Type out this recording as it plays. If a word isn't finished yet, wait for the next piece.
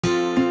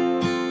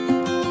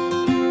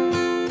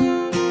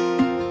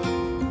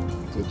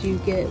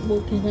get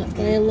woken up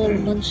by a little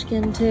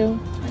munchkin too?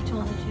 I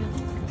told her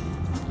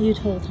to. You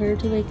told her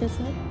to wake us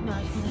up? No,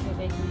 I told her to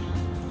wake me up.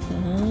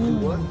 Oh.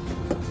 What?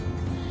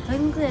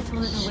 Technically, I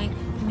told her to wake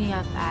me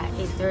up at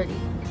 8:30.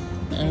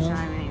 It's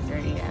not even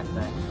 8:30 yet,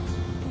 but...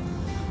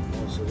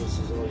 Oh, so this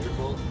is all your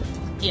fault?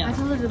 Yeah. I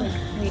told her to wake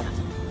me up.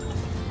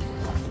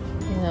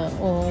 Yeah,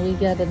 well, we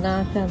got a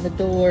knock on the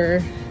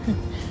door.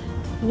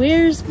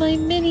 Where's my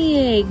mini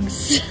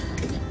eggs?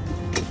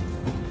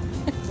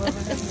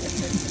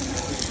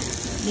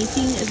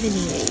 Making a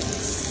mini eggs.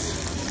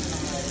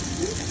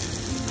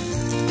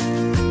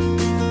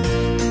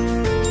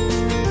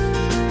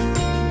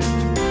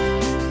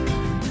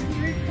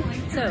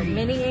 So,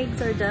 mini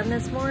eggs are done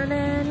this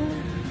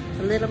morning.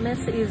 Little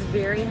Miss is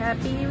very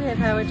happy with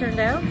how it turned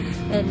out.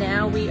 And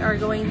now we are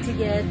going to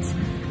get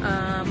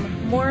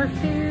more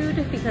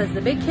food because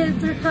the big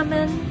kids are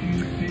coming.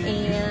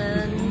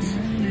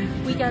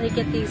 And we gotta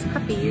get these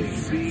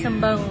puppies some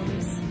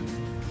bones.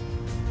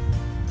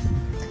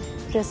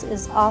 This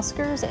is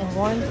Oscar's in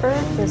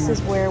Warrenburg. This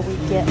is where we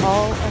get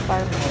all of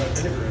our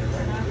meat.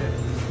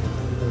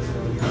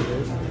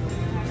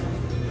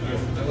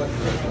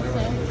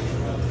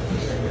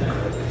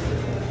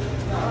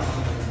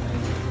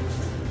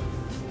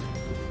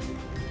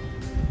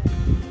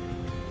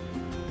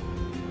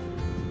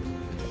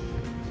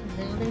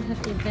 Now they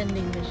have the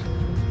vending machine.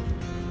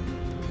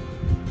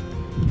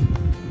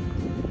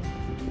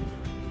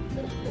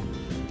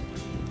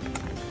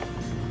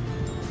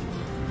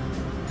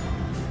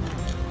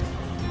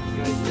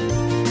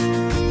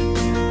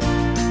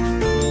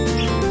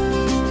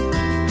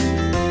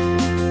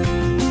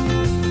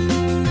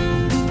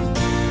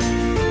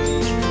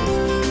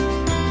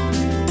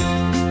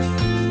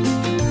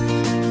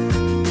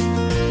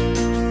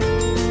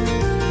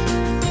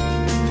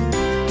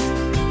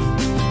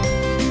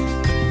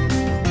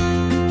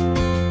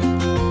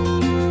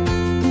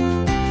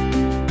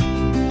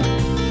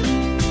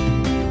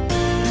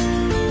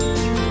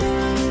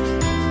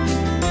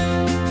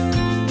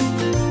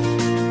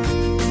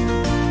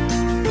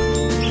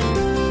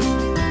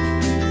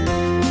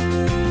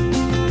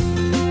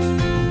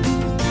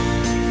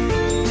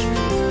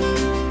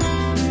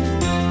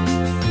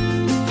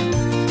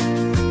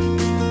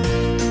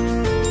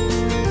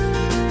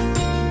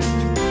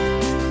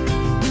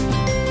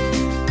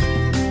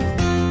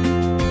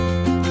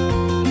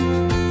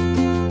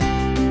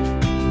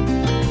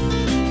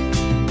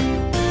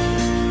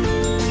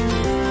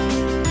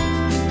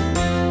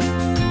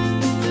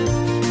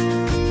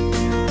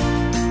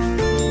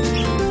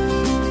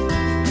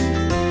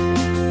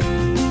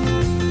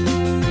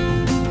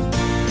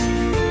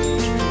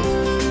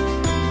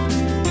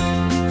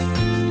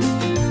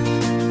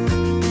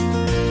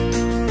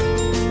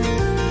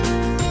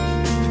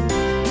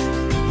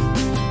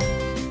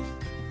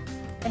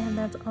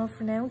 All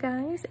for now,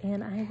 guys,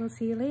 and I will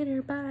see you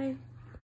later. Bye.